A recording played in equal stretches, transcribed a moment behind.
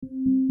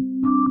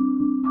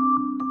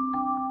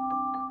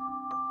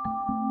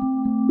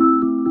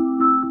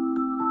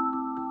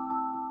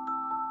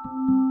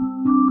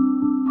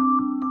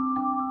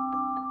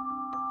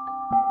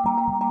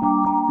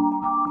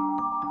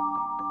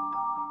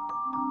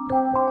Hi,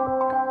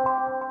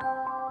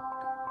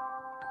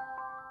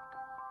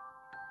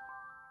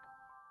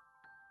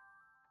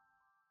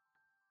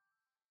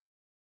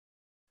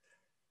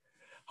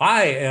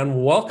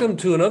 and welcome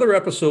to another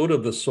episode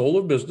of The Soul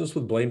of Business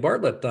with Blaine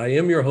Bartlett. I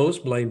am your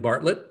host, Blaine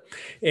Bartlett.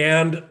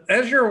 And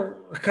as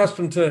you're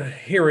accustomed to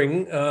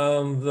hearing,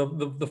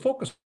 the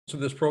focus of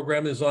this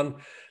program is on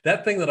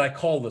that thing that I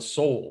call the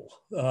soul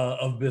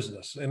of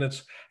business. And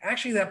it's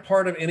actually that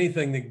part of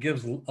anything that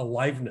gives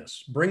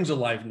aliveness, brings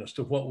aliveness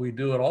to what we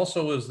do. It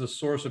also is the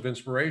source of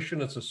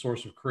inspiration. It's a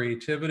source of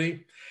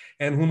creativity.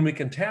 And when we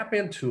can tap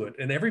into it,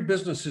 and every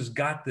business has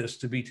got this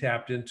to be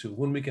tapped into,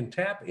 when we can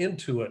tap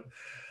into it,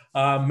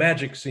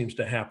 magic seems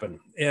to happen.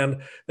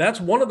 And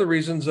that's one of the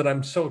reasons that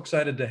I'm so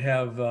excited to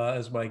have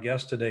as my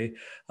guest today,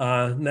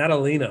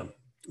 Natalina,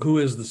 who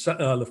is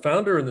the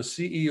founder and the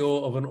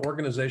CEO of an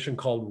organization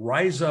called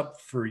Rise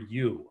Up For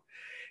You.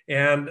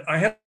 And I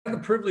had the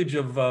privilege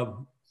of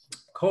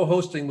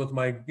co-hosting with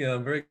my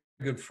very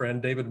good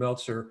friend, David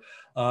Meltzer,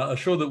 a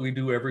show that we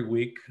do every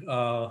week.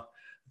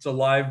 It's a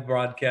live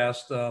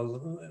broadcast,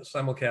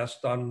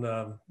 simulcast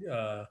on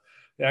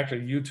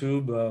actually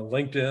YouTube,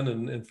 LinkedIn,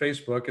 and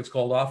Facebook. It's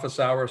called Office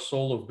Hours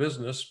Soul of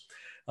Business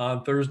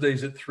on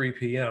Thursdays at 3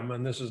 p.m.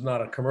 And this is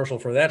not a commercial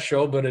for that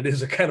show, but it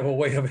is a kind of a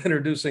way of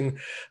introducing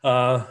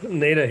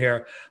Nada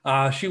here.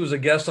 She was a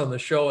guest on the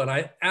show, and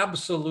I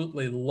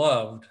absolutely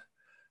loved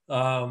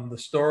the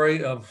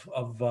story of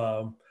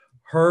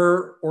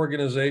her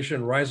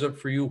organization, Rise Up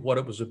For You, what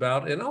it was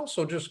about, and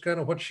also just kind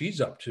of what she's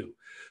up to.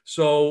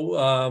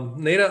 So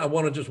Nada, I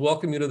want to just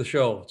welcome you to the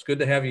show. It's good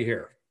to have you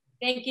here.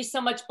 Thank you so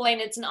much, Blaine.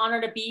 It's an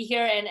honor to be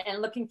here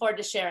and looking forward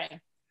to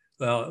sharing.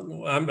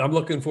 Well, I'm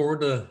looking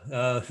forward to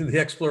the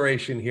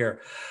exploration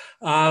here.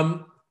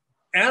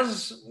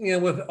 As you know,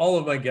 with all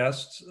of my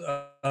guests,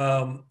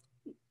 the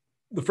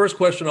first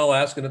question I'll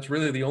ask, and it's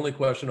really the only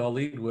question I'll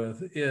lead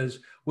with, is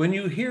when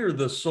you hear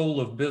the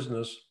soul of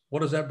business,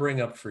 what does that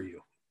bring up for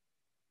you?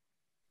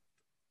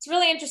 It's a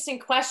really interesting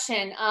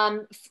question.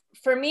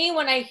 For me,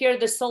 when I hear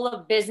the soul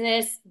of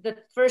business, the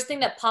first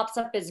thing that pops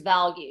up is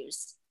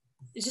values.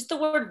 It's just the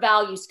word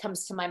values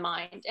comes to my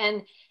mind.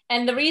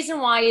 And the reason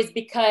why is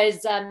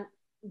because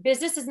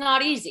business is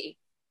not easy.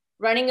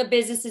 Running a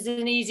business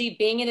isn't easy.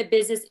 Being in a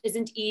business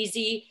isn't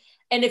easy.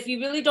 And if you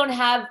really don't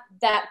have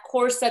that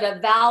core set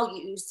of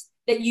values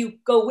that you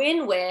go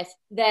in with,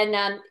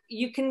 then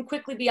you can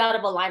quickly be out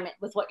of alignment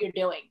with what you're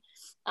doing.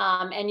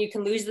 And you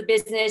can lose the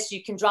business.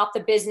 You can drop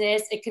the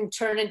business. It can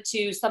turn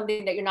into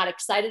something that you're not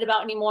excited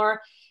about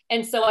anymore.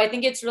 And so I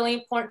think it's really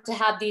important to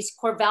have these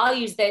core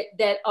values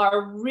that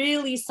are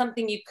really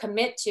something you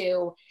commit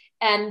to,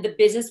 and the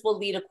business will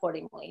lead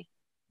accordingly.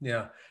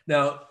 Yeah.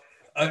 Now,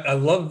 I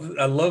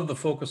love the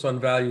focus on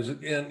values,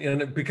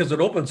 and because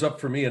it opens up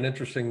for me an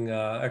interesting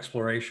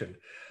exploration.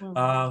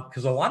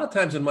 Because a lot of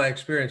times in my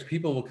experience,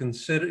 people will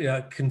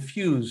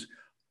confuse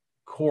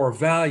core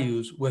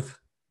values with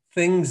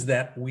things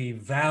that we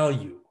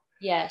value.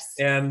 Yes.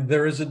 And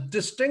there is a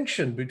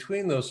distinction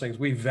between those things.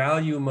 We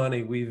value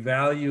money. We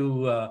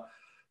value,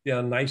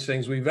 nice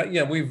things. We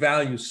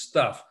value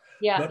stuff.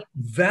 Yeah. But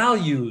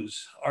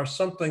values are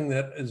something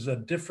that is a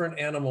different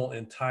animal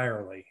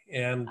entirely.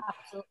 And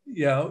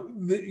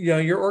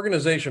your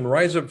organization,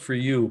 Rise Up For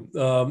You.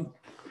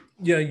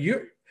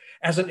 You're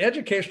as an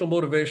educational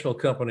motivational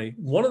company.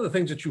 One of the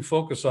things that you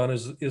focus on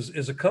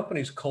is a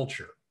company's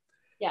culture.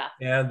 Yeah.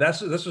 And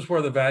this is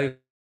where the values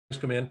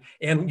come in,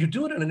 and you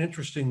do it in an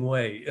interesting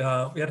way.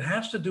 It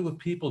has to do with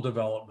people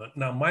development.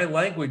 Now, my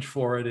language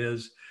for it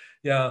is,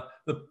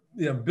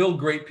 build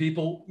great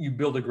people, you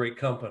build a great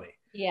company.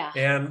 Yeah.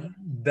 And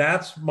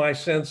that's my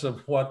sense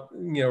of what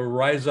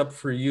Rise Up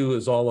For You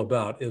is all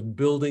about, is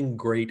building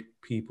great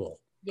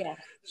people. Yeah.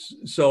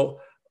 So,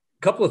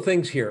 a couple of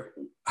things here.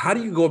 How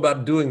do you go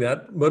about doing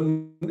that? But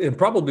and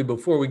probably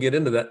before we get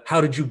into that, how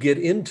did you get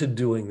into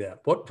doing that?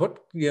 What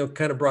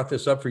kind of brought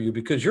this up for you?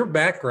 Because your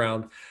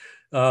background.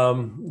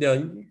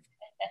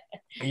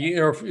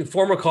 You're a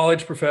former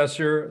college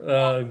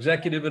professor,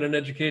 executive at an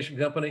education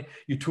company.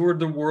 You toured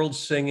the world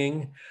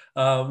singing.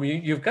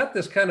 You've got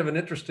this kind of an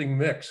interesting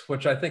mix,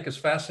 which I think is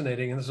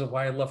fascinating. And this is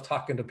why I love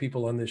talking to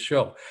people on this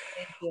show.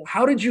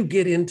 How did you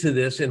get into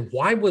this, and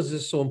why was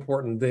this so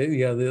important?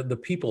 The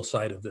people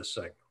side of this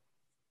thing.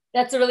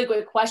 That's a really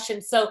great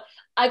question. So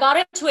I got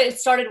into it. It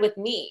started with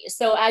me.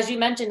 So as you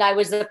mentioned, I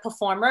was a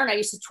performer and I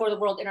used to tour the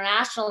world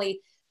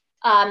internationally.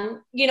 And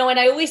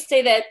I always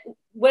say that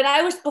when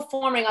I was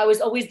performing, I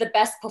was always the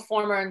best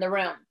performer in the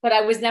room, but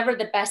I was never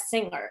the best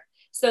singer.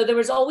 So there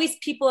was always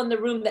people in the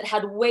room that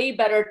had way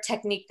better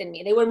technique than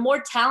me. They were more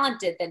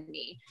talented than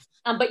me.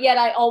 But yet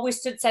I always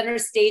stood center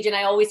stage, and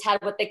I always had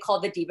what they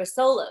call the diva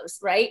solos,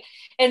 right?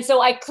 And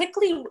so I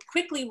quickly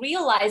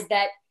realized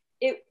that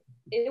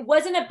it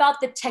wasn't about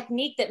the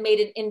technique that made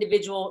an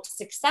individual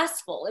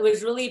successful. It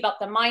was really about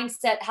the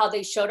mindset, how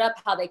they showed up,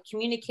 how they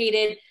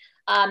communicated,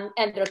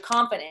 and their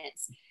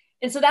confidence.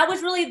 And so that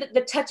was really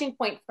the touching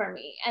point for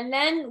me. And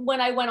then when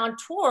I went on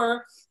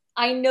tour,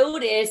 I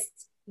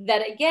noticed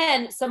that,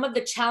 again, some of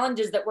the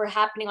challenges that were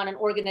happening on an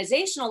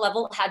organizational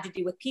level had to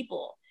do with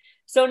people.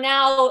 So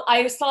now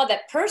I saw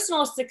that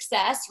personal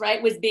success,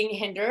 right, was being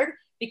hindered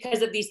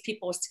because of these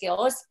people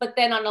skills. But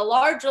then on a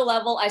larger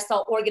level, I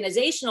saw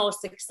organizational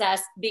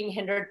success being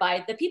hindered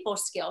by the people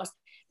skills,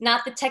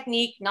 not the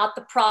technique, not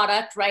the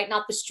product, right,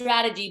 not the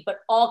strategy, but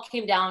all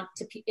came down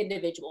to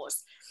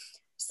individuals.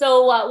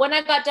 So when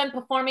I got done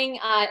performing,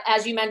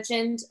 as you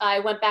mentioned, I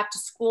went back to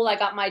school. I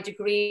got my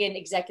degree in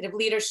executive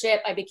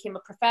leadership. I became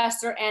a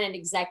professor and an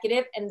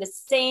executive, and the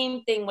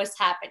same thing was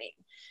happening.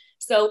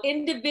 So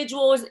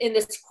individuals in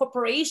this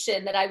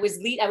corporation that I was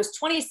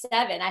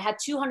 27. I had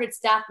 200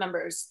 staff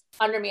members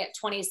under me at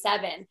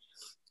 27,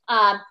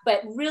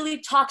 but really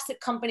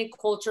toxic company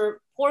culture,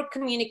 poor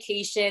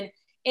communication,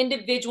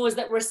 individuals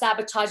that were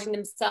sabotaging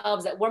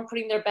themselves, that weren't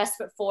putting their best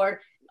foot forward.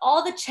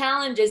 All the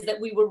challenges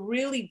that we were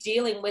really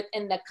dealing with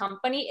in the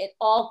company, it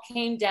all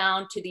came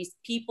down to these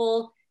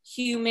people,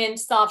 human,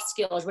 soft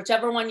skills,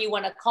 whichever one you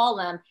want to call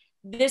them.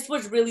 This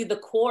was really the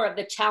core of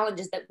the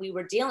challenges that we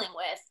were dealing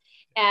with.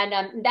 And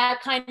that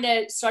kind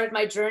of started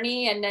my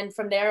journey. And then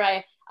from there,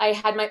 I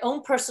had my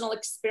own personal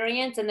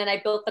experience, and then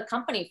I built the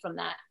company from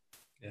that.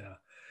 Yeah.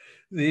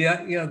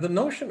 The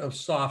notion of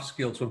soft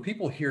skills, when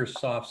people hear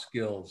soft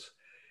skills,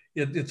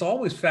 it's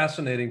always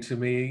fascinating to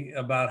me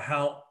about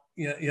how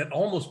it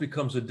almost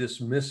becomes a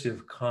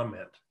dismissive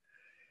comment.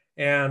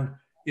 And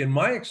in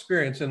my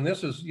experience, and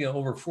this is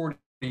over 40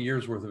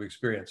 years worth of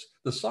experience,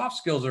 the soft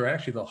skills are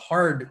actually the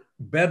hard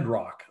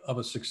bedrock of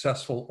a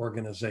successful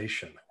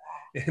organization.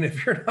 And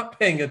if you're not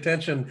paying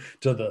attention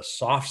to the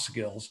soft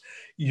skills,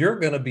 you're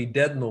going to be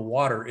dead in the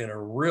water in a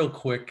real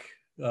quick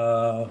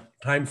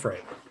time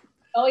frame.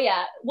 Oh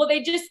yeah. Well,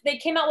 they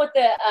came out with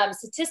a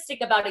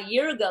statistic about a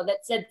year ago that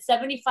said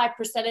 75%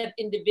 of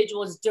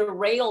individuals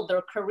derail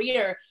their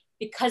career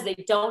because they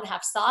don't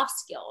have soft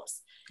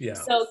skills. Yeah.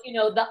 So,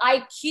 the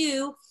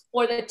IQ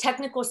or the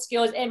technical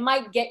skills, it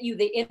might get you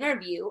the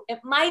interview. It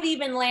might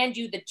even land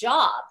you the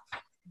job,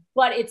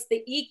 but it's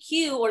the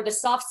EQ or the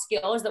soft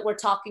skills that we're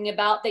talking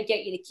about that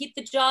get you to keep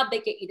the job,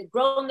 that get you to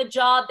grow in the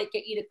job, that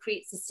get you to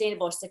create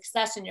sustainable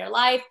success in your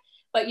life.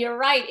 But you're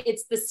right,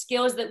 it's the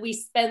skills that we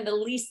spend the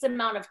least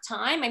amount of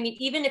time. I mean,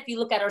 even if you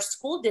look at our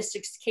school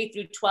districts, K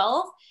through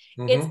 12,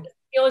 it's the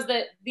skills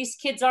that these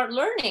kids aren't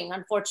learning,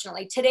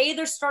 unfortunately. Today,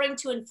 they're starting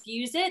to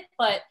infuse it,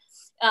 but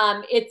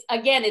it's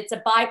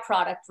a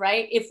byproduct,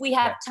 right? If we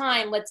have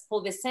time, let's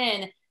pull this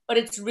in. But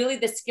it's really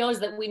the skills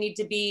that we need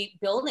to be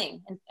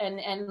building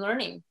and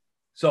learning.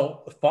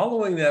 So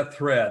following that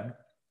thread,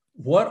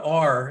 what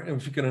are,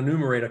 if you can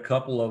enumerate a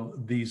couple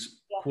of these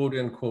quote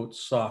unquote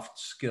soft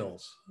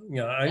skills?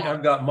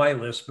 I've got my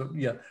list, but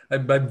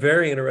I'm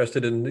very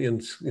interested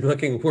in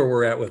looking where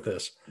we're at with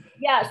this.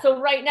 Yeah.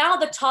 So right now,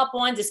 the top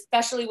ones,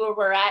 especially where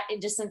we're at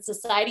in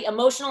society,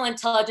 emotional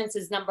intelligence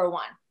is number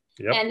one.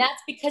 Yep. And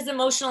that's because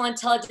emotional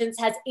intelligence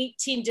has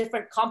 18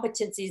 different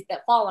competencies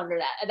that fall under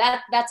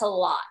that. That's a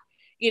lot,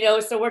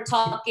 so we're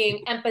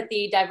talking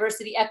empathy,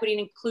 diversity, equity,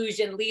 and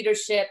inclusion,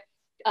 leadership,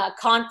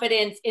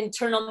 confidence,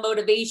 internal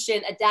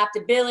motivation,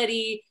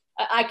 adaptability.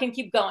 I can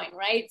keep going,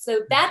 right?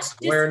 So that's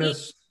just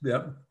awareness.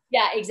 Yep.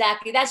 Yeah,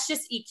 exactly. That's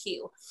just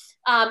EQ.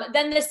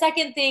 Then the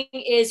second thing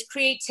is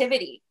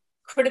creativity,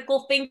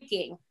 critical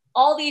thinking.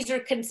 All these are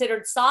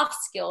considered soft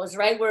skills,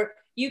 right? Where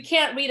you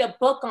can't read a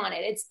book on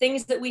it. It's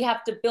things that we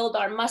have to build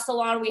our muscle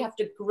on. We have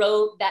to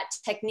grow that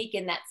technique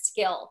and that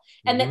skill.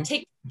 And that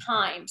takes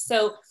time.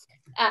 So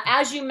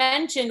as you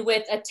mentioned,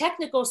 with a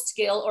technical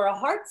skill or a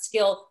hard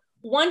skill,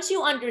 once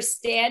you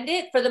understand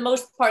it, for the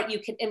most part, you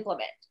can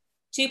implement.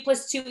 2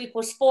 + 2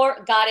 =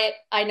 4. Got it.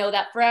 I know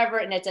that forever,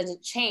 and it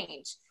doesn't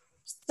change.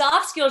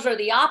 Soft skills are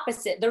the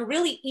opposite. They're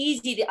really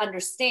easy to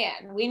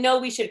understand. We know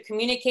we should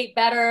communicate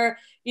better,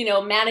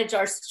 manage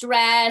our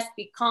stress,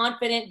 be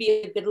confident, be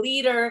a good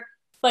leader.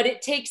 But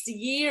it takes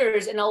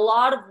years and a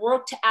lot of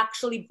work to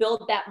actually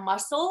build that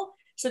muscle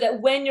so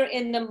that when you're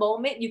in the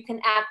moment, you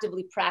can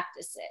actively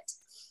practice it.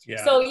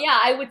 Yeah. So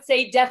I would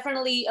say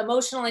definitely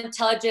emotional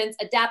intelligence,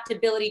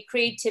 adaptability,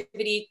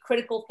 creativity,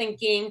 critical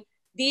thinking.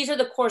 These are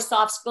the core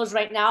soft skills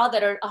right now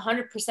that are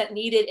 100%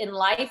 needed in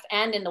life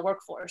and in the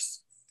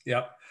workforce.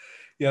 Yep.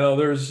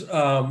 There's,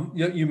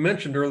 you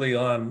mentioned early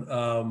on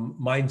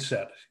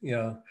mindset.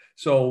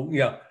 So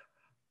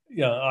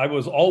I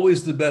was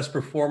always the best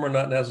performer,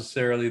 not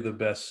necessarily the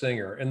best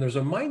singer. And there's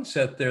a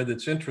mindset there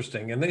that's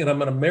interesting. And I'm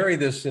going to marry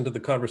this into the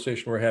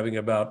conversation we're having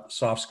about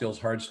soft skills,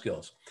 hard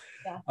skills.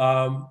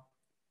 Yeah.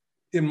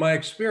 In my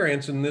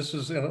experience, and this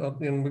is,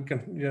 and we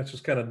can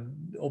just kind of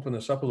open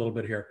this up a little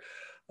bit here.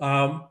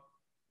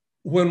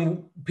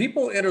 When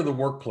people enter the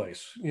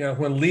workplace,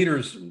 when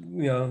leaders,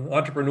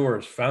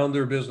 entrepreneurs found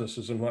their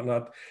businesses and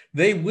whatnot,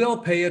 they will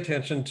pay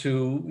attention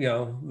to,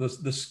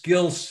 the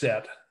skill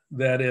set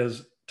that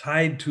is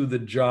tied to the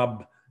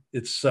job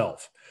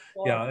itself.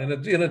 Wow. And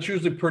it's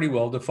usually pretty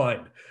well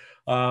defined.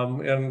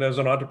 And as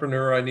an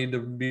entrepreneur, I need to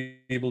be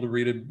able to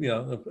read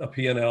a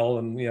P&L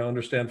and,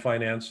 understand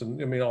finance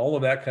and all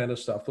of that kind of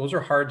stuff. Those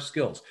are hard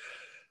skills.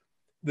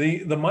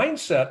 The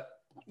mindset,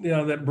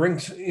 that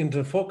brings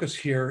into focus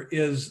here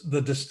is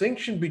the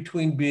distinction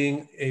between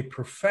being a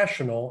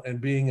professional and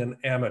being an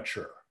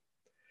amateur.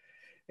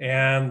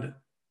 And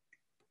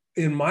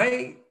in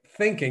my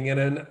thinking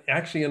and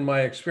actually in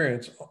my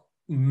experience,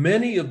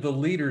 many of the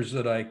leaders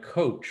that I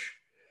coach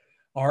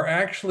are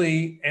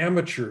actually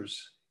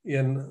amateurs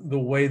in the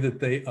way that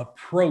they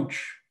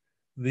approach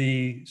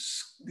the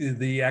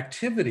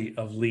activity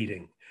of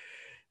leading.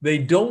 They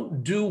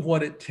don't do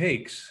what it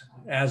takes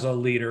as a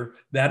leader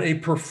that a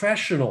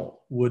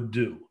professional would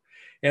do.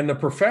 And the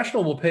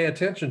professional will pay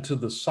attention to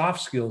the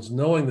soft skills,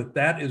 knowing that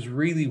that is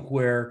really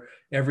where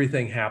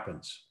everything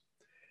happens.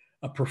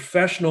 A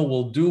professional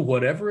will do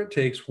whatever it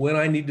takes when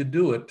I need to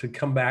do it to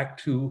come back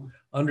to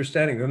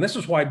understanding. And this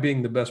is why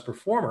being the best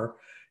performer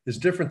is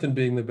different than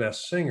being the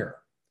best singer.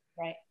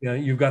 Right. You know,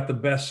 you've got the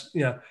best,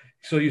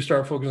 so you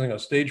start focusing on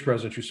stage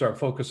presence, you start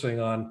focusing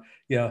on,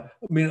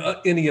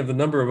 any of the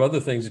number of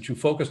other things that you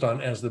focused on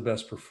as the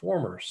best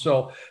performer.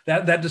 So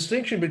that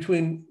distinction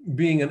between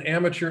being an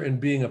amateur and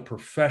being a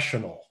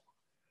professional,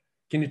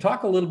 can you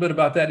talk a little bit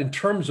about that in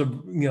terms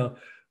of,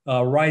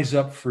 Rise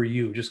Up For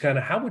You? Just kind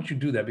of how would you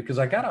do that? Because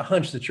I got a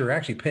hunch that you're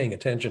actually paying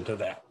attention to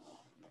that.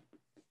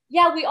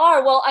 Yeah, we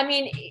are. Well, I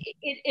mean,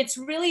 it's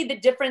really the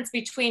difference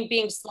between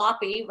being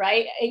sloppy,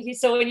 right?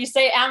 So when you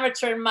say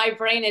amateur in my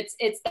brain,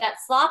 it's that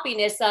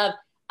sloppiness of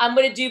I'm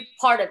going to do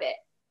part of it.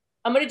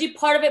 I'm going to do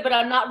part of it, but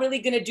I'm not really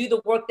going to do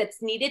the work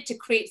that's needed to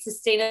create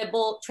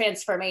sustainable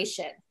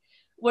transformation.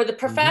 Where the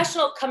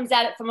professional comes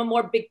at it from a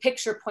more big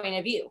picture point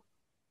of view,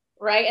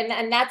 right?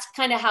 And that's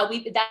kind of how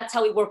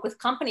we work with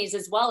companies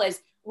as well. As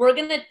we're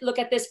going to look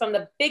at this from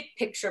the big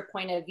picture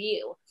point of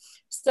view.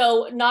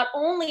 So not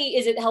only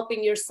is it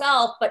helping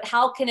yourself, but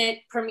how can it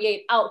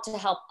permeate out to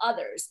help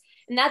others?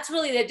 And that's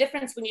really the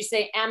difference when you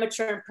say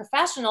amateur and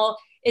professional,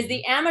 is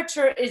the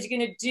amateur is going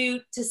to do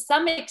to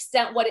some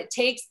extent what it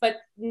takes, but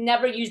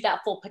never use that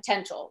full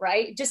potential,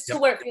 right? Just to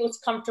where it feels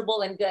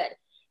comfortable and good.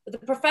 But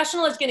the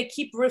professional is going to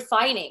keep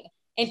refining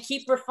and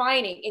keep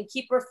refining and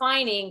keep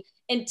refining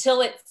until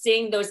it's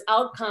seeing those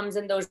outcomes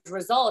and those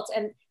results.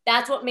 And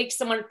that's what makes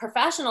someone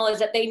professional, is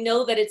that they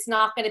know that it's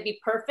not going to be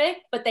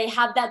perfect, but they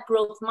have that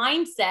growth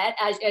mindset,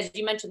 as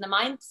you mentioned, the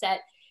mindset,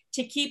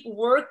 to keep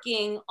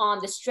working on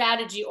the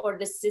strategy or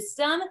the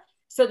system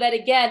so that,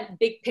 again,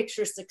 big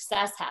picture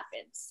success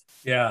happens.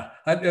 Yeah.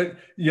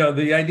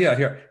 The idea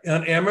here,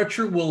 an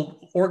amateur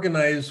will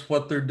organize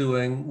what they're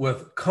doing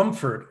with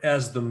comfort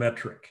as the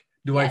metric.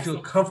 Do I feel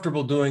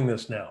comfortable doing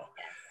this now?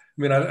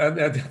 I mean,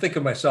 I think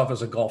of myself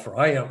as a golfer.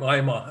 I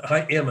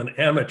am an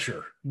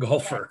amateur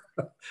golfer,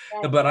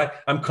 but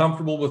I'm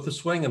comfortable with the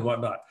swing and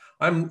whatnot.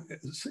 I'm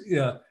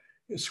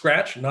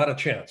scratch, not a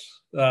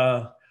chance.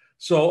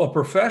 So a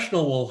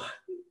professional will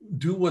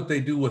do what they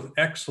do with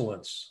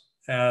excellence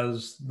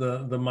as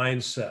the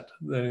mindset,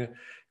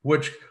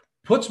 which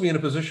puts me in a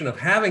position of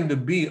having to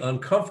be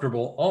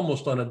uncomfortable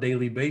almost on a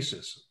daily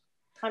basis.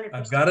 100%.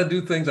 I've got to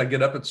do things. I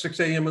get up at 6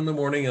 a.m. in the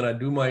morning and I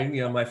do my,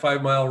 my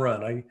 5-mile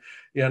run.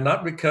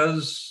 Not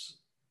because,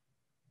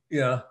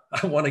 I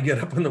want to get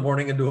up in the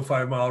morning and do a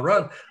 5-mile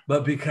run,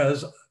 but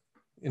because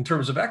in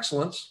terms of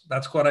excellence,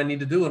 that's what I need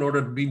to do in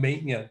order to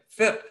be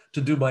fit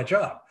to do my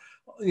job.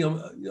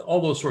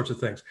 All those sorts of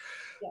things.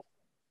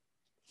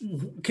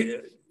 Yeah.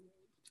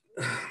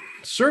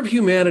 Serve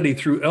humanity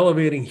through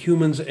elevating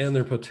humans and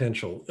their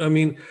potential. I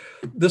mean,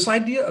 this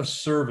idea of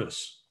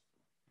service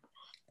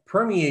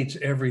permeates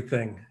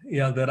everything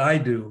that I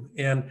do.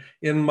 And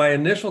in my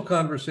initial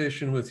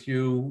conversation with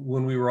you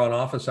when we were on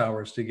office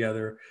hours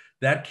together,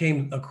 that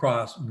came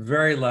across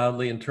very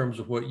loudly in terms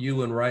of what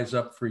you and Rise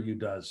Up For You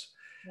does.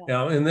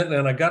 Yeah.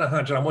 And I got a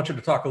hunch, and I want you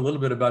to talk a little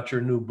bit about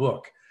your new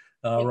book,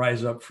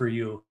 Rise Up For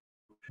You,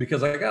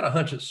 because I got a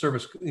hunch that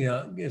service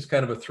is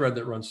kind of a thread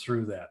that runs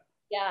through that.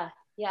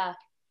 Yeah.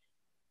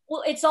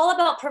 Well, it's all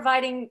about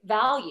providing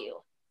value,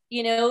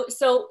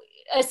 so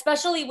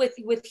especially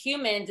with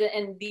humans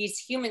and these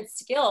human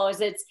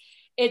skills,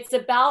 it's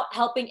about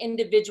helping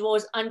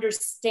individuals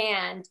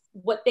understand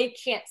what they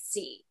can't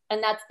see.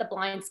 And that's the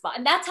blind spot.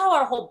 And that's how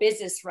our whole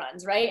business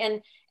runs,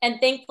 right? And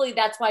thankfully,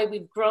 that's why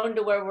we've grown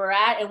to where we're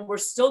at. And we're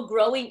still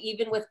growing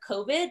even with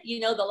COVID.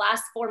 The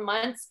last 4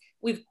 months,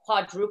 we've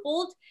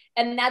quadrupled.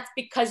 And that's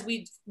because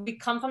we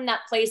come from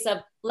that place of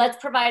let's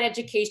provide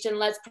education,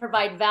 let's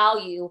provide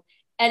value,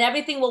 and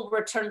everything will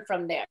return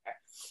from there,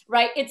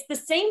 right? It's the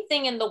same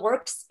thing in the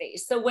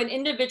workspace. So when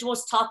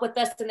individuals talk with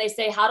us and they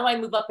say, how do I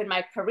move up in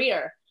my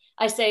career?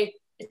 I say,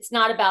 it's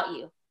not about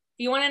you. If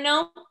you want to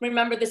know,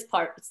 remember this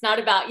part. It's not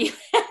about you.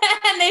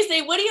 And they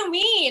say, what do you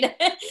mean?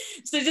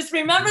 So just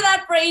remember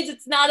that phrase,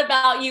 it's not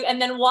about you, and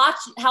then watch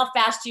how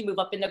fast you move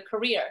up in the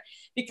career.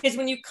 Because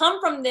when you come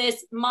from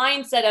this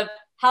mindset of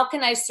how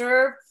can I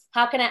serve?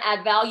 How can I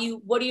add value?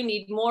 What do you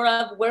need more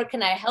of? Where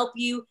can I help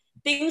you?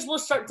 Things will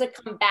start to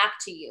come back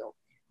to you.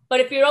 But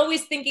if you're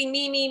always thinking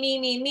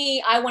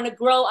me, I want to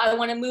grow, I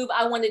want to move,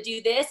 I want to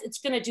do this, it's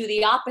going to do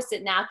the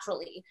opposite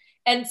naturally.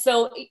 And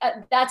so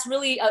that's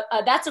really,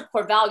 that's a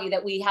core value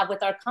that we have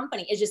with our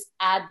company, is just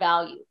add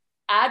value,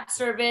 add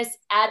service,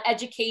 add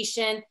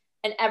education,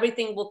 and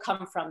everything will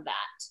come from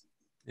that.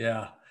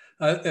 Yeah.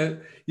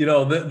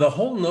 The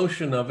whole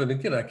notion of, and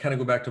again, I kind of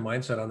go back to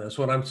mindset on this.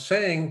 What I'm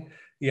saying,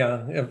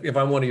 if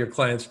I'm one of your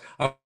clients,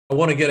 I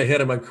want to get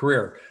ahead in my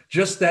career.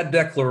 Just that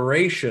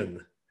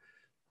declaration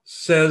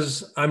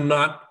says I'm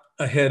not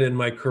ahead in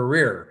my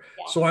career.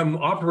 Yeah. So I'm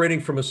operating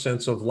from a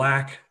sense of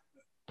lack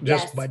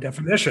just by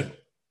definition.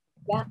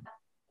 Yeah.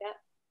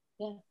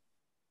 Yeah.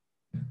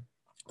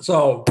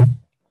 So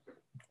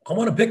I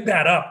want to pick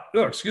that up.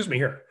 Oh, excuse me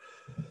here.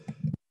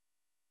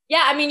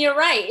 Yeah, I mean, you're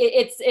right.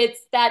 It's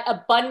that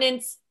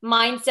abundance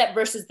mindset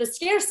versus the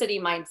scarcity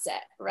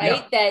mindset,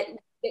 right? Yeah. That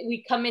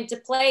we come into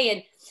play,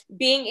 and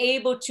being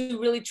able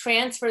to really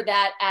transfer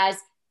that as,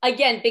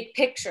 again, big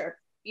picture.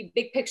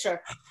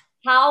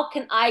 How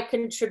can I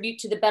contribute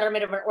to the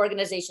betterment of an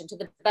organization, to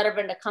the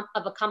betterment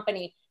of a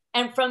company?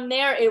 And from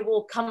there, it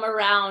will come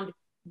around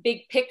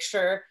big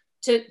picture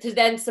to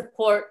then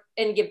support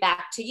and give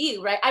back to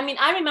you, right? I mean,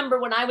 I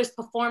remember when I was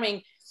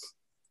performing,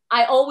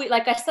 I always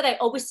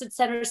stood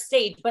center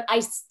stage, but I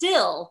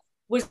still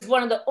was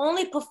one of the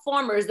only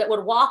performers that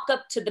would walk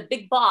up to the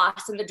big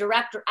boss and the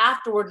director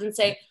afterwards and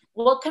say,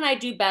 what can I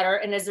do better?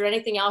 And is there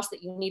anything else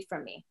that you need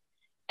from me?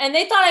 And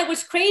they thought I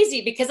was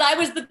crazy because I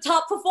was the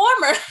top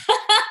performer.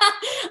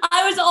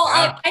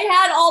 I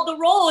had all the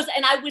roles,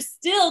 and I was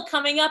still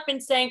coming up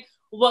and saying,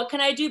 what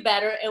can I do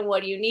better? And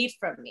what do you need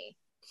from me?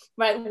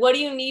 Right? What do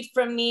you need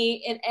from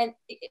me? And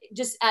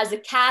just as a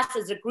cast,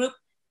 as a group,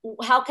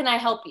 how can I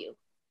help you?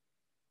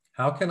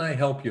 How can I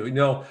help you?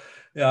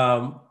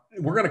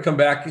 We're going to come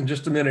back in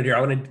just a minute here. I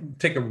want to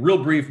take a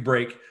real brief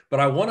break, but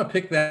I want to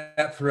pick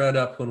that thread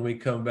up when we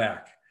come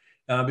back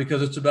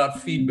because it's about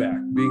feedback,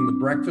 being the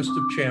breakfast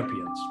of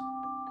champions.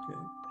 Okay.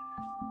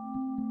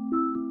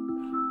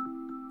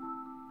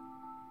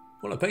 I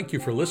want to thank you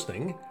for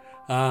listening.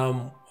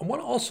 I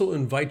want to also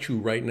invite you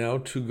right now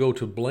to go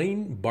to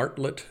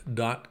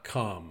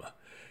blainebartlett.com.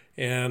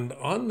 And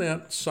on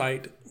that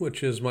site,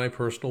 which is my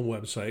personal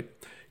website,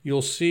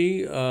 you'll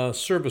see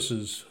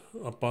services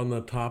up on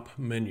the top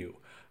menu.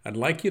 I'd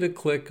like you to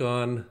click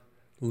on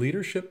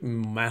Leadership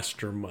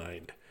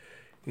Mastermind.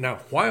 Now,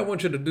 why I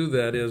want you to do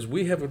that is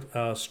we have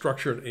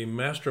structured a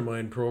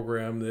mastermind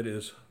program that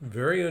is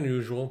very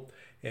unusual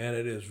and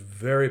it is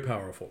very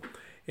powerful.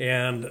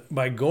 And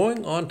by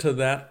going onto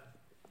that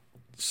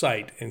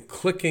site and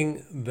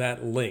clicking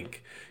that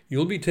link,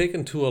 you'll be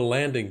taken to a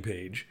landing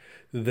page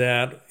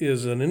that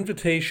is an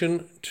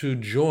invitation to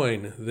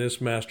join this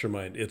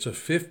mastermind. It's a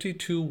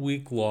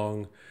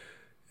 52-week-long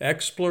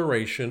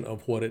exploration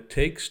of what it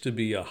takes to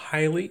be a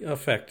highly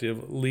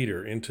effective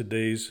leader in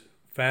today's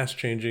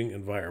fast-changing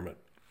environment.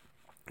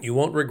 You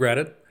won't regret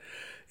it.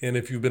 And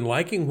if you've been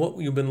liking what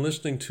you've been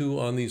listening to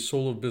on these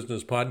Soul of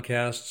Business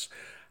podcasts,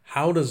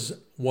 how does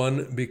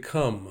one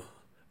become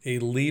a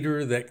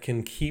leader that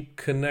can keep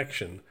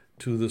connection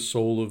to the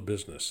soul of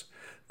business?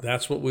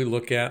 That's what we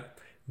look at.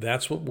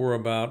 That's what we're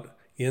about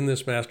in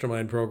this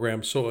mastermind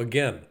program. So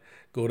again,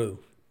 go to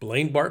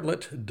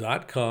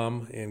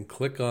blainebartlett.com and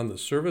click on the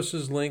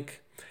services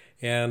link,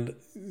 and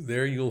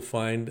there you'll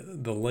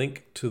find the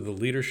link to the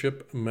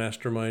Leadership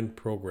Mastermind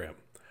program.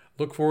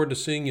 Look forward to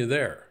seeing you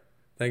there.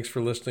 Thanks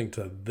for listening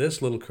to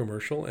this little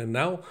commercial, and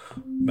now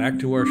back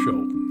to our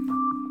show.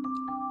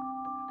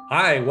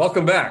 Hi,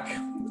 welcome back.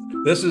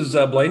 This is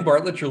Blaine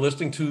Bartlett. You're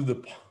listening to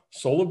the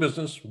Soul of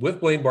Business with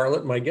Blaine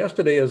Bartlett. My guest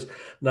today is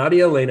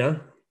Nadia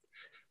Elena.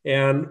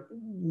 And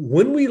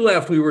when we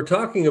left, we were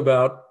talking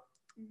about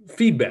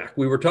feedback.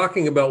 We were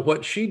talking about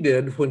what she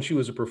did when she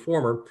was a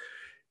performer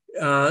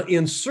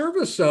in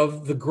service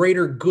of the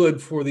greater good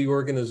for the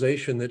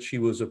organization that she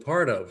was a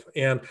part of.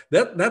 And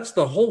that's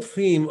the whole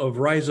theme of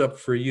Rise Up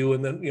for You.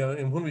 And then,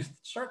 and when we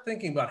start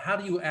thinking about how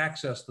do you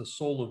access the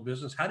soul of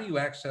business, how do you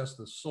access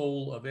the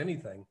soul of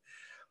anything,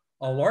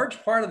 a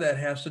large part of that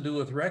has to do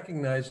with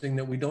recognizing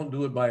that we don't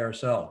do it by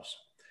ourselves.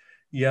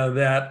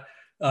 That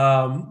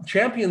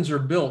champions are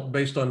built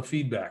based on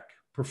feedback.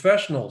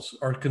 Professionals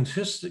are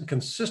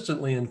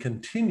consistently and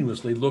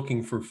continuously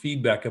looking for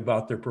feedback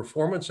about their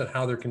performance and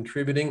how they're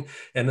contributing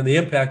and then the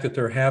impact that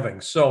they're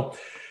having. So,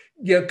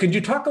 could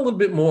you talk a little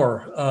bit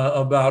more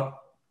about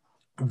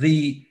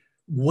the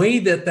way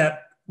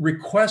that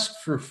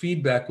request for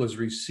feedback was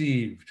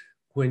received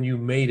when you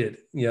made it,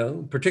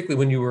 particularly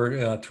when you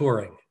were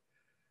touring?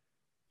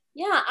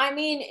 Yeah, I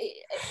mean,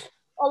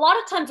 a lot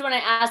of times when I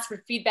asked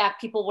for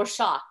feedback, people were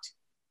shocked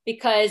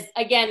because,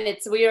 again,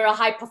 you're a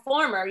high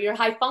performer, you're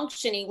high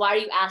functioning. Why are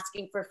you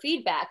asking for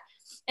feedback?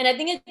 And I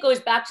think it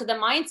goes back to the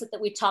mindset that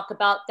we talk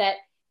about, that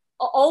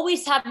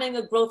always having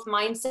a growth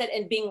mindset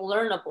and being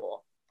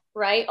learnable,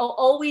 right?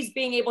 Always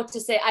being able to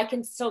say, I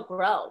can still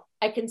grow.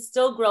 I can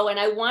still grow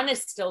and I want to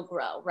still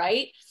grow,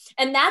 right?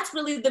 And that's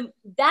really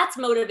that's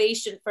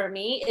motivation for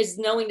me, is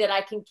knowing that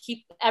I can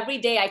every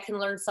day I can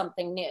learn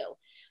something new.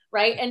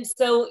 Right. And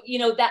so,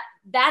 that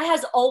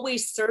has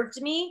always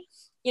served me,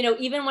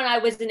 even when I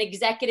was an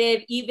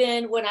executive,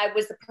 even when I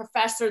was a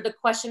professor, the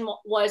question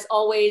was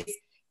always,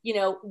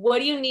 what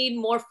do you need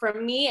more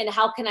from me and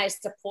how can I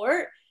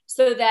support,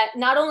 so that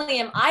not only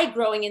am I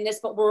growing in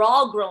this, but we're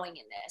all growing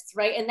in this.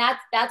 Right. And that's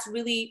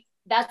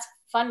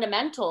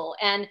fundamental.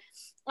 And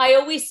I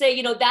always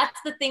say, that's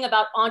the thing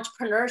about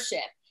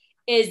entrepreneurship,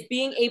 is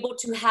being able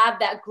to have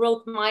that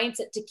growth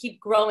mindset to keep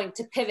growing,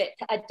 to pivot,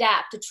 to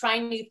adapt, to try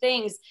new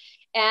things,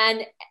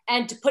 and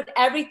to put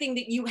everything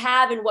that you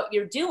have in what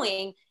you're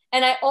doing.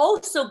 And I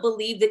also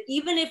believe that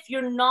even if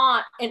you're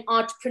not an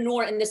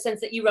entrepreneur in the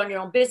sense that you run your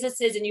own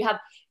businesses and you have,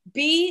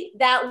 be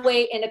that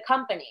way in a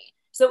company.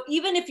 So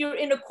even if you're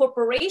in a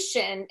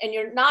corporation and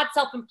you're not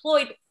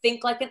self-employed,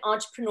 think like an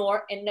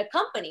entrepreneur in a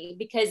company,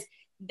 because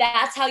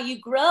that's how you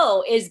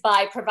grow, is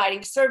by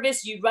providing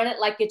service. You run it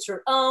like it's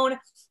your own.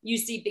 You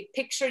see big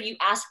picture, you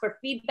ask for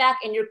feedback,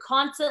 and you're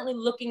constantly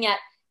looking at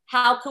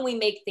how can we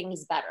make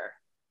things better?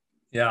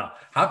 Yeah.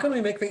 How can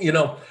we make things,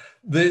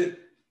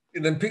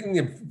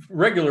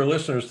 regular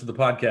listeners to the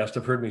podcast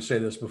have heard me say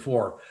this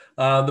before.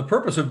 The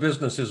purpose of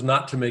business is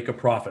not to make a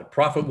profit.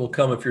 Profit will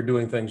come if you're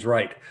doing things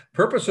right.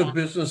 Purpose of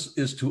business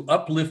is to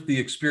uplift the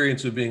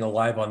experience of being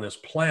alive on this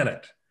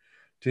planet,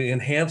 to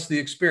enhance the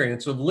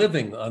experience of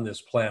living on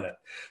this planet.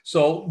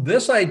 So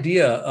this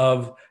idea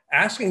of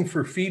asking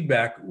for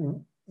feedback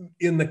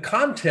in the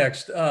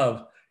context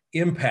of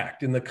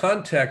impact, in the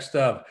context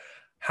of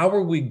how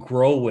are we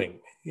growing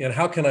and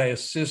how can I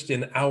assist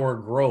in our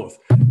growth,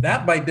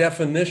 that by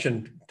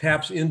definition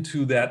taps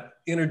into that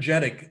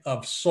energetic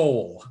of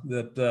soul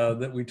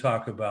that we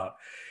talk about.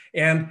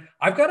 And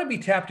I've got to be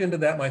tapped into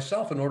that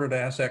myself in order to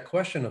ask that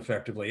question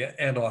effectively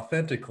and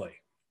authentically.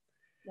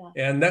 Yeah.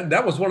 And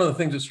that was one of the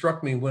things that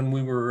struck me when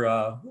we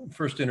were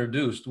first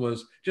introduced,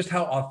 was just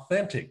how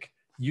authentic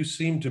you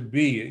seem to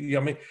be.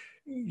 I mean,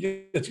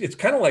 it's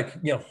kind of like,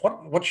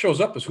 what shows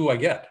up is who I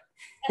get.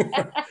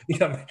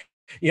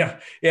 Yeah.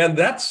 And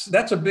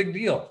that's a big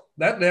deal.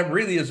 That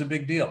really is a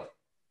big deal.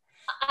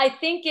 I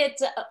think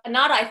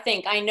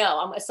I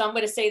know. So I'm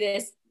going to say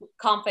this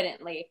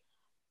confidently.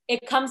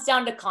 It comes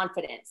down to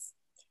confidence.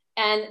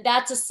 And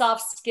that's a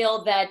soft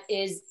skill that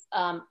is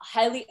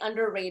highly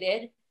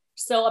underrated.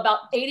 So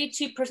about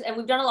 82%, and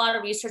we've done a lot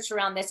of research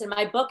around this, and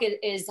my book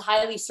is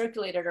highly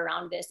circulated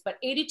around this, but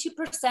 82%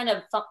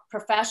 of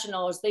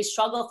professionals, they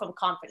struggle from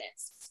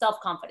confidence,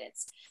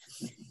 self-confidence.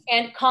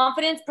 And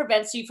confidence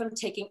prevents you from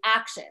taking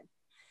action,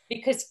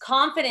 because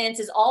confidence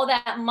is all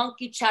that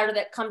monkey chatter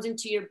that comes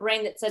into your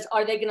brain that says,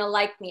 are they going to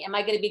like me? Am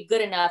I going to be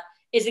good enough?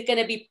 Is it going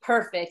to be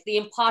perfect? The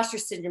imposter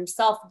syndrome,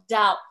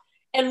 self-doubt.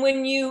 And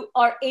when you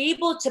are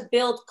able to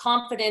build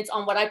confidence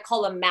on what I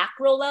call a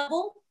macro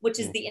level, which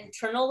is the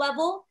internal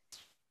level,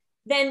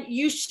 then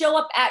you show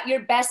up at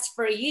your best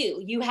for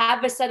you. You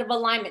have a set of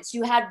alignments,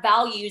 you have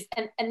values,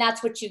 and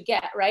that's what you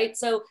get, right?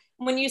 So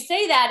when you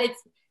say that,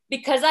 it's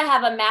because I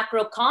have a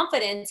macro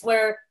confidence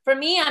where for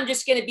me, I'm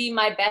just going to be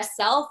my best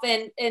self,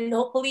 and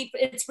hopefully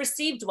it's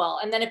received well.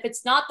 And then if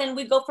it's not, then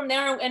we go from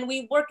there and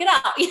we work it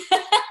out.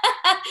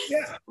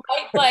 Yeah.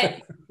 Right?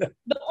 But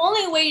the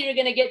only way you're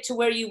going to get to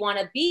where you want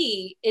to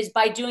be is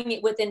by doing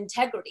it with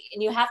integrity.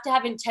 And you have to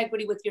have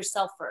integrity with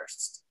yourself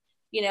first.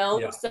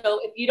 Yeah. So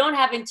if you don't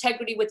have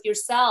integrity with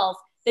yourself,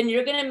 then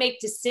you're going to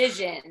make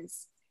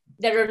decisions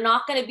that are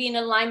not going to be in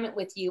alignment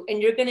with you. And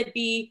you're going to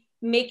be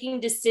making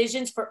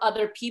decisions for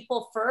other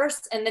people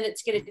first. And then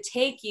it's going to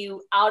take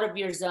you out of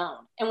your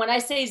zone. And when I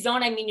say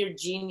zone, I mean your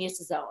genius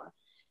zone,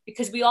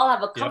 because we all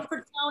have a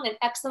comfort zone, an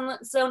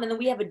excellent zone, and then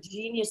we have a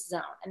genius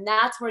zone. And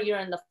that's where you're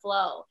in the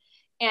flow.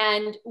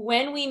 And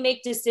when we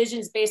make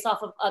decisions based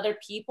off of other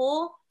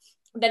people,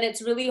 then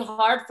it's really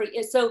hard for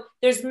you. So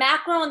there's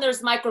macro and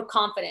there's micro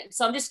confidence.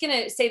 So I'm just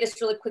going to say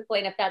this really quickly,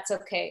 and if that's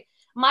okay.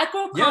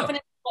 Micro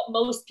confidence is what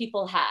most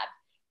people have.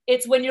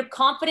 It's when you're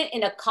confident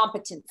in a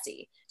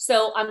competency.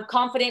 So I'm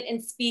confident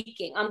in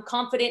speaking. I'm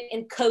confident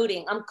in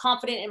coding. I'm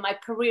confident in my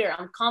career.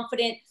 I'm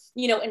confident,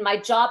 in my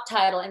job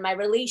title, in my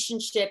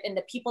relationship, in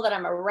the people that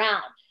I'm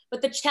around.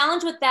 But the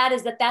challenge with that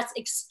is that that's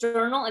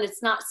external and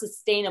it's not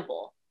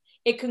sustainable.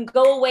 It can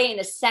go away in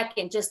a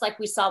second, just like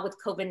we saw with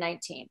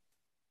COVID-19.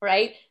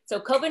 Right?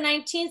 So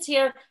COVID-19's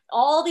here,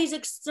 all these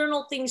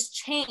external things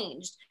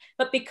changed,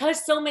 but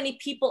because so many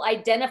people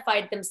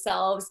identified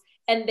themselves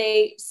and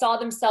they saw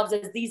themselves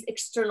as these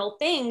external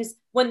things,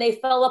 when they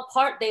fell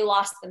apart, they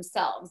lost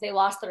themselves. They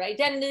lost their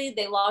identity.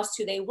 They lost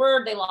who they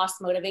were. They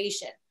lost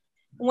motivation.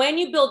 When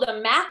you build a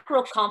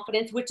macro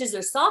confidence, which is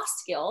a soft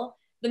skill,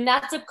 then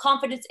that's a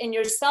confidence in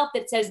yourself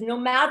that says, no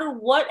matter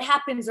what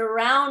happens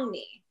around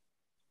me,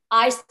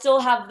 I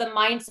still have the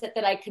mindset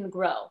that I can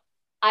grow.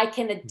 I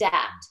can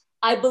adapt.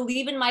 I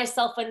believe in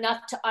myself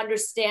enough to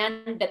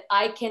understand that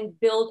I can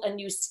build a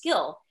new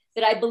skill,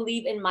 that I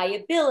believe in my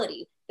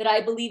ability, that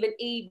I believe in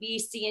A, B,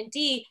 C, and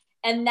D,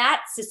 and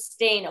that's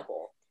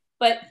sustainable.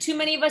 But too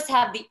many of us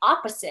have the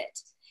opposite,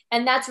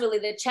 and that's really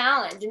the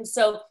challenge. And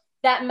so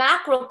that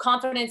macro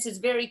confidence is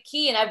very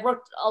key. And I've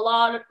worked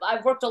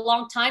a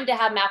long time to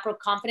have macro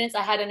confidence.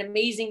 I had an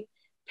amazing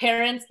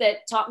parents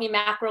that taught me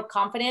macro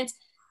confidence.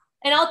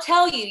 And I'll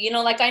tell you,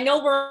 I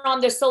know we're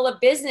on the soul of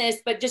business,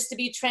 but just to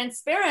be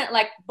transparent,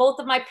 like both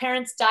of my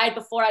parents died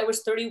before I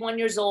was 31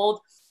 years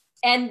old.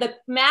 And the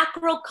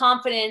macro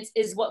confidence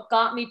is what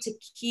got me to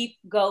keep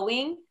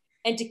going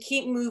and to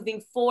keep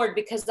moving forward,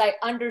 because I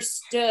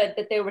understood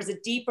that there was a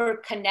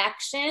deeper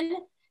connection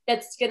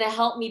that's going to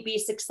help me be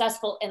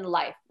successful in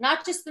life,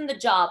 not just in the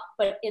job,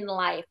 but in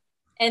life.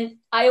 And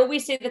I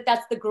always say that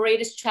that's the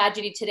greatest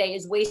tragedy today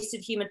is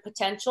wasted human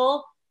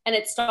potential. And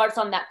it starts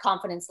on that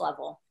confidence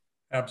level.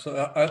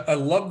 Absolutely. I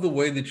love the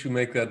way that you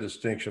make that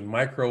distinction,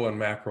 micro and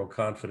macro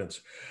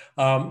confidence.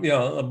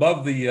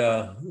 Above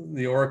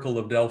the Oracle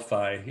of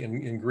Delphi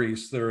in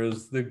Greece, there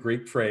is the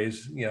Greek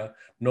phrase,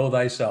 know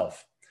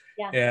thyself.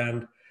 Yeah.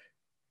 And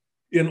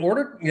in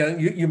order,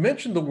 you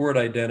mentioned the word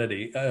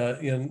identity.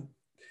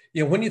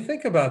 When you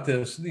think about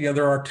this,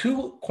 there are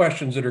two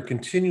questions that are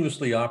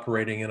continuously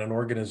operating in an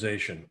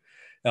organization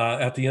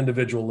at the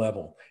individual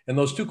level. And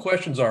those two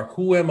questions are,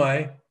 who am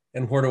I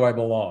and where do I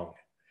belong?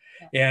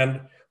 Yeah.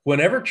 And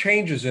whenever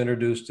change is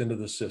introduced into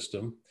the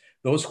system,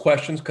 those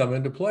questions come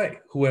into play.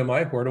 Who am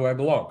I? Where do I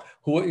belong?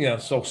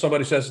 So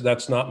somebody says,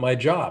 that's not my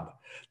job.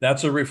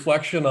 That's a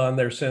reflection on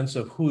their sense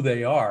of who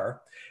they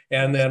are.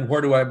 And then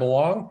where do I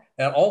belong?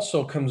 That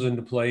also comes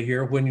into play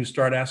here when you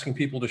start asking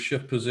people to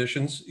shift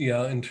positions,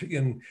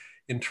 in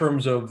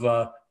terms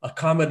of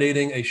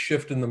accommodating a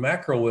shift in the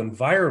macro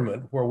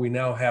environment where we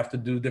now have to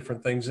do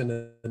different things in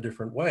a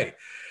different way.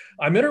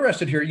 I'm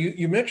interested here.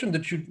 You mentioned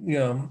that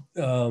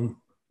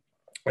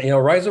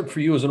Rise Up For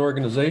You as an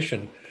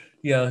organization,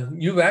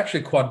 you've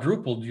actually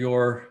quadrupled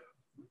your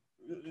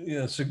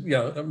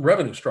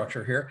revenue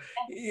structure here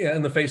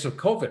in the face of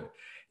COVID.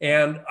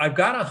 And I've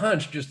got a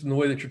hunch, just in the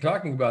way that you're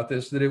talking about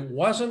this, that it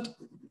wasn't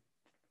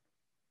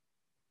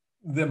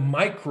the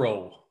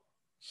micro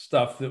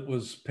stuff that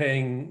was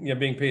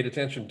being paid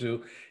attention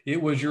to.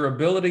 It was your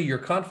ability, your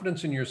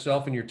confidence in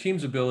yourself, and your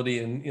team's ability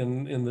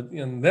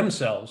in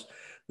themselves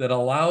that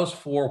allows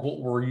for what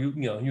we're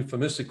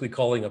euphemistically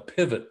calling a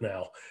pivot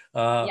now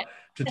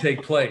to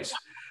take place.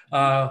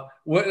 And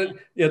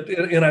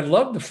I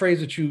love the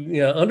phrase that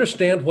you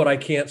understand what I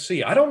can't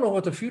see. I don't know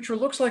what the future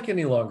looks like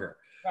any longer.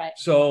 Right.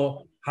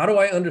 So how do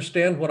I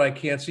understand what I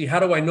can't see? How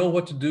do I know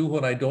what to do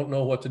when I don't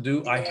know what to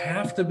do? I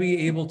have to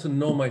be able to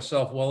know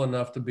myself well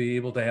enough to be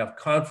able to have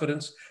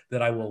confidence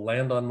that I will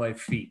land on my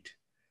feet.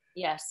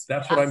 Yes.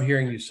 That's what I'm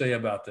hearing you say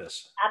about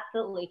this.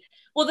 Absolutely.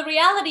 Well, the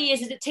reality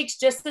is that it takes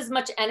just as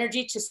much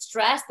energy to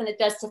stress than it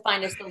does to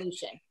find a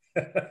solution.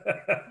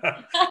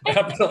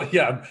 Absolutely.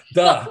 Yeah.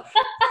 Duh.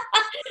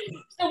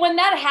 So when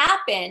that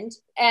happened,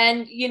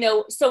 and,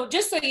 so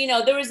just so you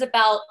know, there was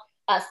about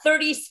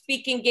 30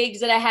 speaking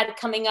gigs that I had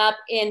coming up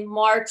in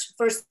March,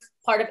 first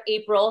part of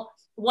April,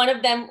 one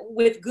of them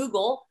with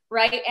Google,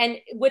 right? And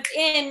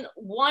within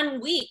 1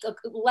 week, a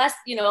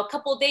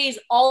couple of days,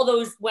 all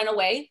those went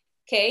away.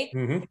 Okay.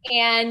 Mm-hmm.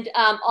 And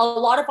a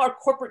lot of our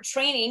corporate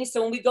trainings.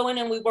 So when we go in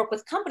and we work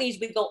with companies,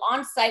 we go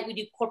on site, we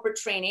do corporate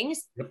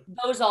trainings. Yep.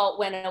 Those all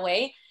went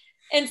away.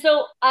 And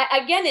so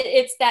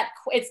it's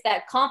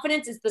that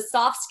confidence, it's the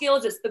soft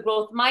skills, it's the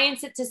growth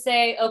mindset to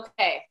say,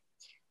 okay,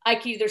 I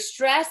can either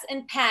stress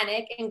and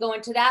panic and go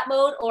into that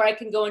mode, or I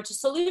can go into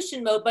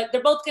solution mode, but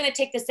they're both going to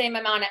take the same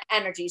amount of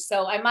energy.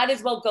 So I might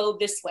as well go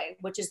this way,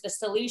 which is the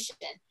solution.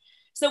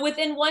 So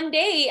within 1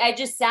 day, I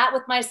just sat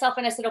with myself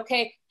and I said,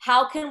 okay,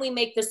 how can we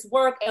make this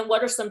work? And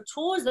what are some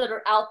tools that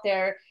are out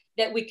there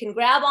that we can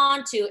grab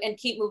onto and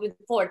keep moving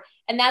forward?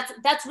 And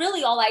that's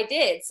really all I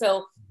did.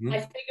 So I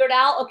figured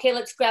out, okay,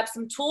 let's grab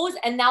some tools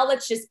and now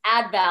let's just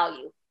add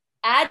value.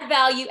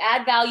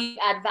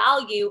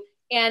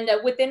 And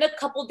within a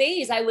couple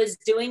days, I was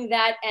doing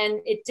that, and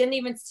it didn't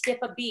even skip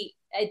a beat.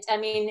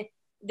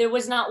 There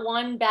was not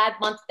one bad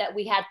month that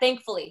we had,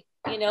 thankfully,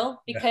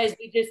 because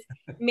we just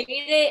made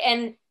it.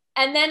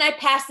 And then I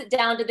passed it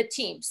down to the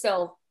team.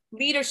 So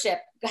leadership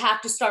have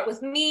to start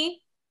with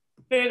me,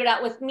 figure it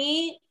out with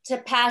me to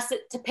pass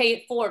it, to pay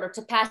it forward, or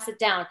to pass it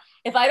down.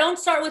 If I don't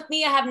start with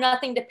me, I have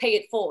nothing to pay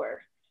it forward.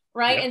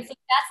 Right. Yep. And so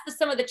that's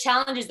some of the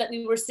challenges that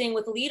we were seeing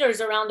with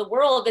leaders around the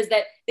world, is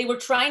that they were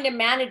trying to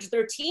manage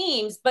their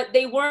teams, but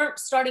they weren't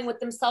starting with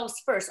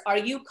themselves first. Are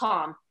you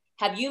calm?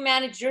 Have you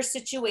managed your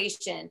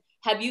situation?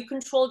 Have you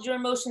controlled your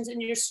emotions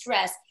and your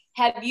stress?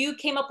 Have you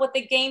came up with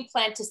a game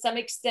plan to some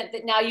extent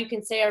that now you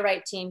can say, all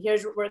right, team,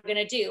 here's what we're going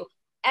to do.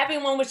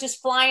 Everyone was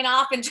just flying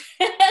off and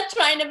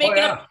trying to make it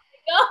up.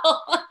 Go.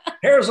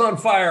 Hair's on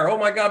fire. Oh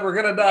my God, we're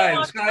going to die.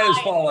 The sky is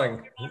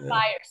falling. On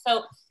fire.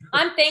 So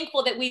I'm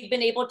thankful that we've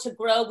been able to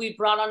grow. We've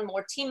brought on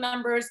more team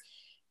members,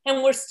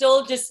 and we're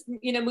still just,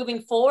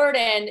 moving forward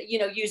and,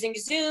 using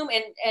Zoom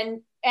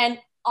and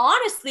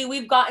honestly,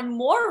 we've gotten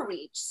more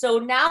reach. So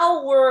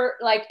now we're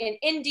like in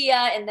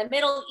India, in the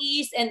Middle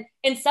East, and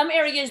in some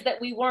areas that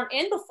we weren't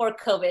in before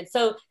COVID.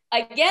 So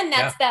again,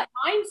 that's that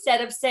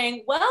mindset of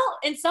saying, well,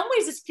 in some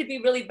ways this could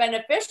be really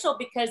beneficial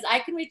because I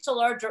can reach a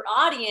larger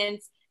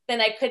audience than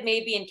I could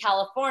maybe in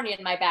California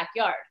in my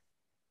backyard.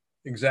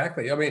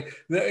 Exactly. I mean,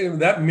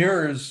 that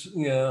mirrors,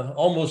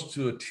 almost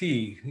to a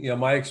T,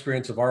 my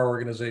experience of our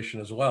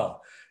organization as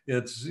well.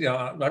 It's,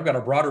 I've got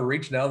a broader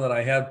reach now than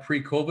I had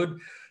pre-COVID.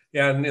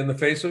 And in the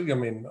face of,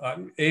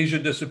 Asia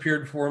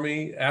disappeared for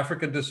me,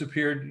 Africa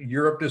disappeared,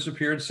 Europe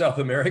disappeared, South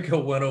America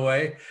went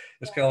away.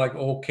 It's kind of like,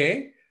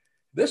 okay,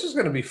 this is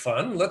going to be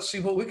fun. Let's see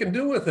what we can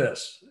do with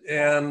this.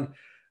 And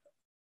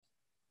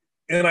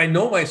and I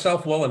know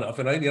myself well enough,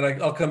 and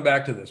I'll come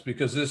back to this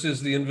because this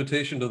is the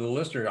invitation to the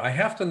listener. I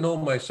have to know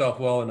myself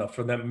well enough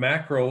for that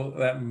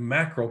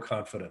macro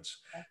confidence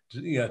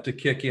to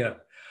kick in.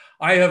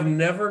 I have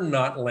never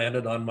not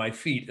landed on my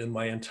feet in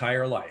my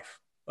entire life.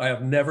 I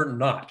have never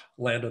not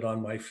landed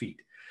on my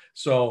feet.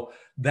 So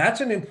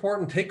that's an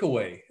important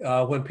takeaway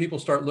when people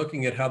start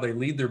looking at how they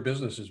lead their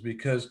businesses,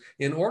 because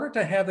in order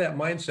to have that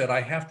mindset,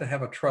 I have to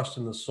have a trust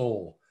in the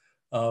soul,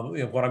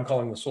 what I'm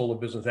calling the soul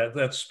of business,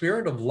 that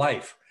spirit of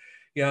life.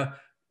 Yeah,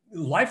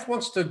 life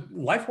wants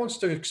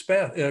to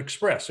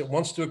express, it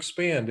wants to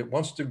expand, it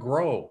wants to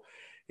grow,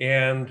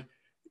 and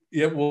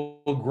it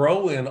will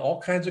grow in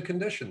all kinds of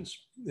conditions.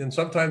 And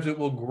sometimes it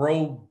will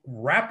grow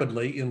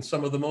rapidly in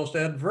some of the most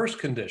adverse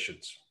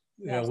conditions,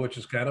 Yes. which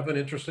is kind of an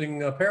interesting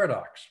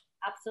paradox.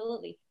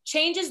 Absolutely.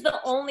 Change is the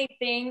only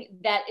thing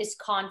that is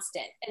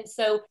constant. And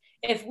so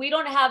if we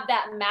don't have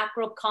that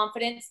macro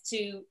confidence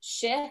to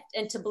shift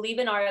and to believe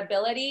in our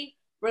ability,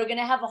 we're going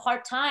to have a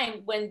hard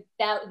time when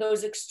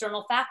those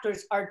external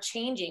factors are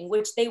changing,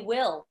 which they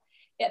will.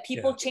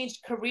 People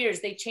change careers,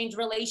 they change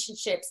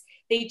relationships,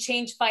 they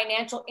change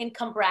financial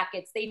income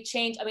brackets, they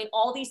change, I mean,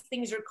 all these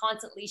things are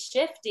constantly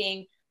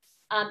shifting.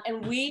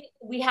 And we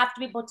have to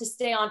be able to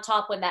stay on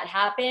top when that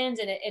happens.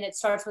 And it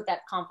starts with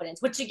that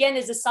confidence, which again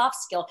is a soft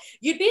skill.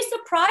 You'd be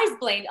surprised,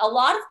 Blaine. A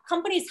lot of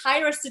companies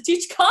hire us to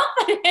teach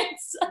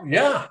confidence.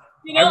 Yeah.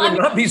 I would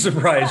not be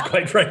surprised,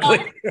 quite frankly.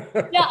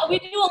 Yeah, we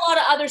do a lot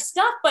of other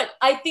stuff, but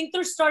I think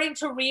they're starting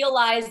to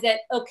realize that,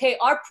 okay,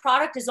 our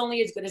product is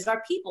only as good as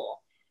our people.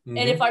 Mm-hmm.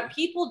 And if our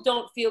people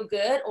don't feel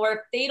good, or if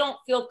they don't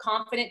feel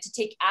confident to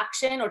take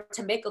action or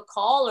to make a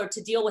call or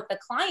to deal with the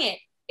client,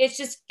 it's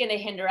just going to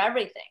hinder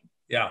everything.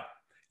 Yeah.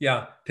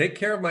 Yeah. Take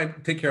care of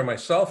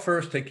myself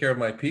first, take care of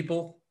my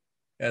people,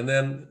 and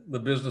then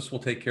the business will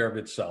take care of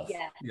itself.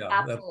 Yeah.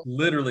 Absolutely. That's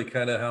literally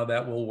kind of how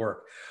that will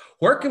work.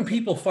 Where can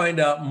people find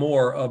out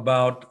more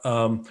about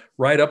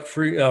Rise Up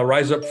For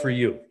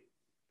You?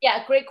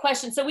 Yeah, great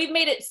question. So we've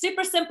made it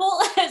super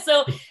simple.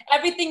 So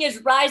everything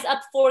is Rise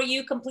Up For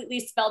You, completely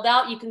spelled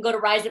out. You can go to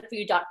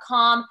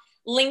riseupforyou.com,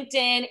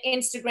 LinkedIn,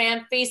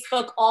 Instagram,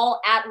 Facebook,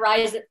 all at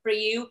Rise Up For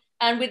You.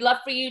 And we'd love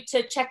for you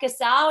to check us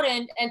out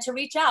and to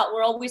reach out.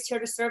 We're always here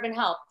to serve and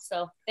help.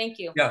 So thank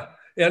you. Yeah.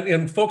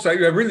 And folks, I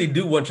really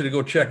do want you to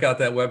go check out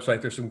that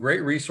website. There's some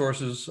great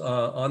resources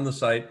on the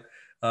site.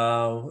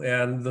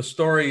 And the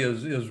story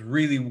is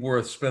really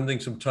worth spending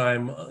some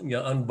time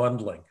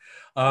unbundling.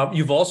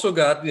 You've also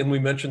got, and we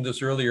mentioned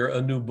this earlier,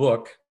 a new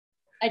book.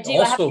 I do.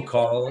 Also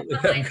called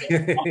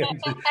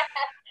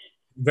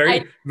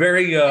very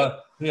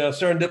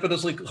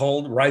serendipitously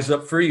called Rise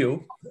Up For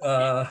You.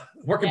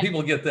 Where can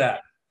people get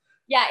that?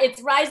 Yeah,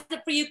 it's Rise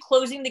Up For You,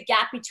 closing the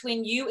gap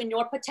between you and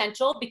your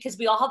potential, because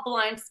we all have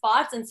blind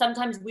spots and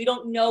sometimes we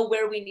don't know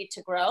where we need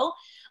to grow.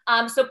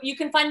 So you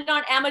can find it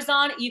on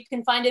Amazon. You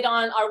can find it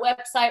on our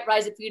website,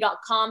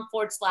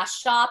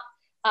 riseupforyou.com/shop.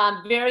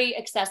 Very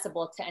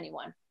accessible to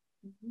anyone.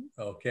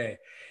 Mm-hmm. Okay.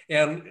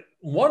 And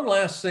one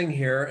last thing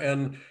here,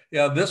 and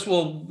this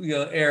will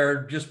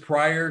air just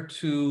prior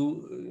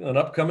to an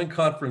upcoming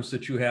conference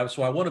that you have.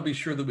 So I want to be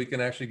sure that we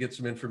can actually get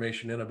some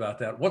information in about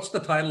that. What's the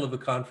title of the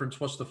conference?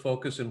 What's the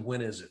focus, and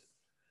when is it?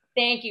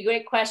 Thank you.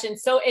 Great question.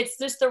 So it's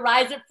just the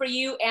Rise Up For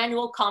You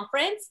annual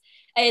conference.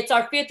 It's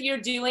our 5th year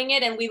doing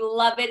it, and we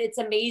love it. It's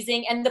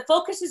amazing. And the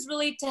focus is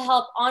really to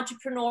help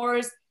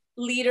entrepreneurs,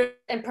 leaders,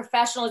 and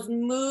professionals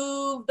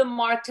move the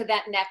mark to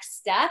that next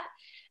step.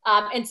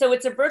 And so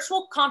it's a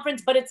virtual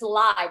conference, but it's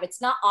live.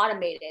 It's not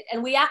automated.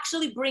 And we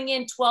actually bring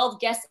in 12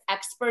 guest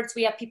experts.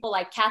 We have people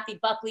like Kathy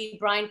Buckley,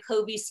 Brian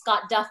Covey,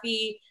 Scott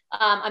Duffy.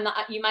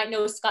 You might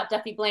know Scott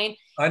Duffy, Blaine.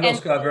 I know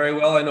Scott very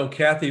well. I know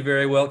Kathy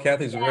very well.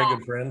 Kathy's a very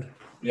good friend.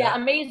 Yeah,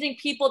 amazing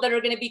people that are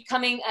going to be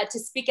coming to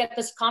speak at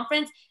this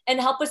conference and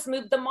help us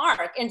move the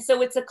mark. And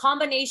so it's a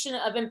combination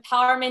of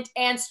empowerment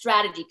and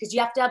strategy, because you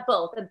have to have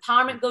both.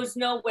 Empowerment goes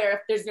nowhere if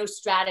there's no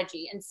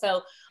strategy. And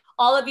so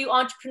all of you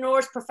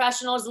entrepreneurs,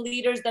 professionals,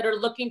 leaders that are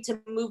looking to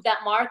move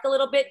that mark a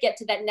little bit, get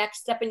to that next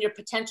step in your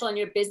potential in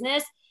your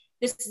business,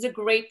 this is a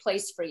great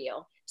place for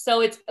you. So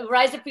it's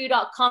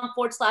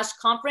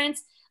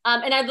riseupforyou.com/conference.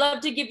 And I'd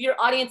love to give your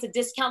audience a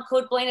discount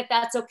code, Blaine, if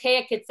that's okay.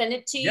 I could send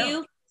it to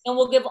you, and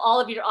we'll give all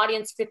of your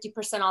audience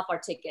 50% off our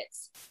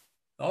tickets.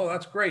 Oh,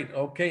 that's great.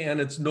 Okay.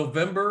 And it's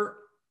November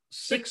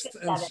 6th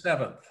and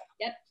 7th.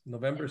 Yep.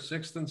 November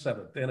 6th and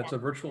 7th. And it's a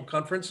virtual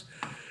conference.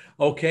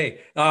 Okay.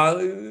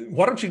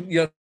 Why don't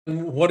you,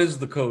 what is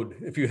the code?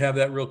 If you have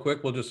that real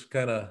quick, we'll just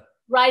kind of.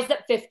 Rise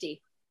Up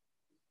 50.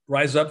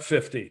 Rise Up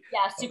 50.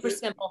 Yeah, super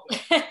simple.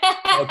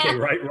 Okay,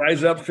 right.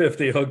 Rise Up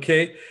 50.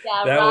 Okay.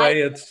 Yeah, that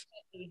way it's,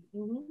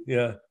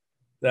 mm-hmm.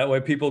 That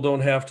way people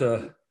don't have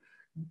to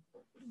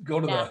go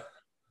to the.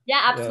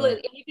 Yeah,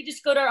 absolutely. And you can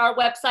just go to our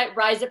website,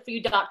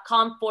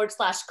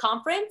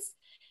 riseupforyou.com/conference,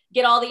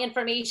 get all the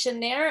information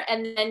there,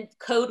 and then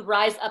code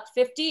Rise Up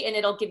 50, and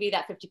it'll give you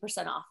that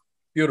 50% off.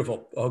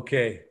 Beautiful.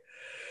 Okay.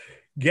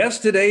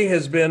 Guest today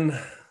has been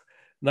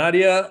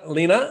Nadia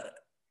Lina,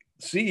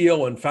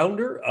 CEO and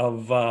founder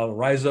of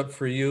Rise Up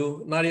For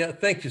You. Nadia,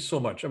 thank you so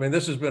much. I mean,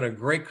 this has been a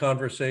great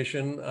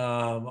conversation.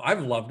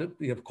 I've loved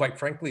it, quite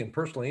frankly and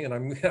personally, and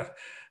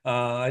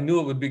I knew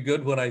it would be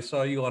good when I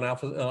saw you on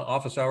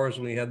office hours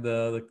when we had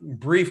the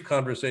brief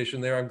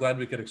conversation there. I'm glad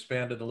we could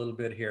expand it a little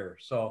bit here.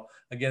 So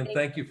again,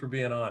 thank you for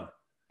being on.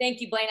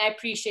 Thank you, Blaine. I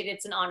appreciate it.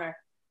 It's an honor.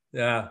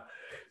 Yeah,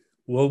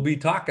 we'll be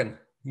talking.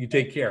 You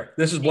take care.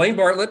 This is Blaine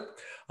Bartlett.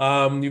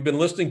 You've been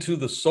listening to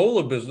The Soul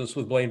of Business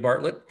with Blaine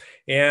Bartlett.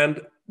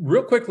 And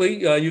real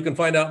quickly, you can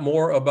find out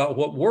more about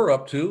what we're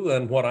up to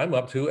and what I'm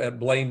up to at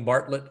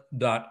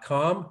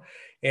blainebartlett.com.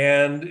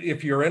 And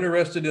if you're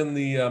interested in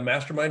the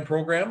mastermind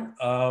program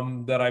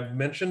that I've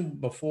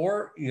mentioned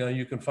before,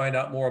 you can find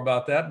out more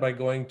about that by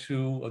going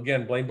to,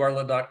 again,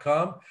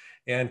 blainebartlett.com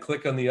and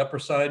click on the upper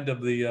side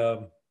of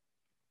the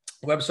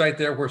website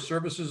there where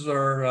services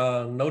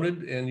are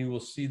noted, and you will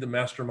see the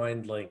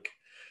mastermind link.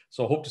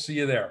 So hope to see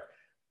you there.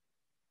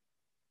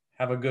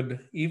 Have a good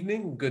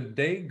evening, good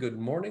day, good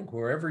morning,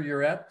 wherever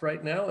you're at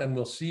right now, and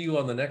we'll see you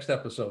on the next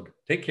episode.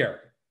 Take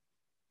care.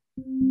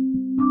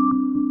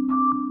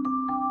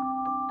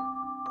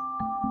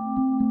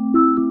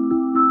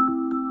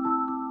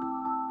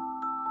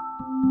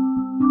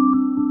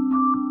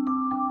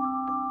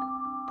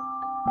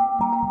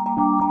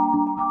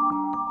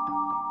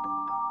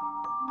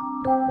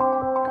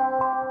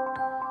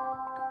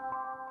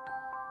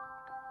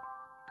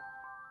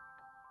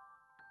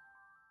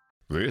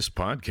 This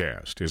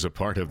podcast is a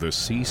part of the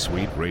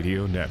C-Suite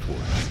Radio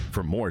Network.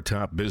 For more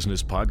top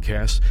business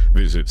podcasts,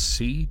 visit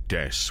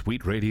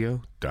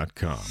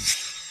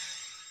c-suiteradio.com.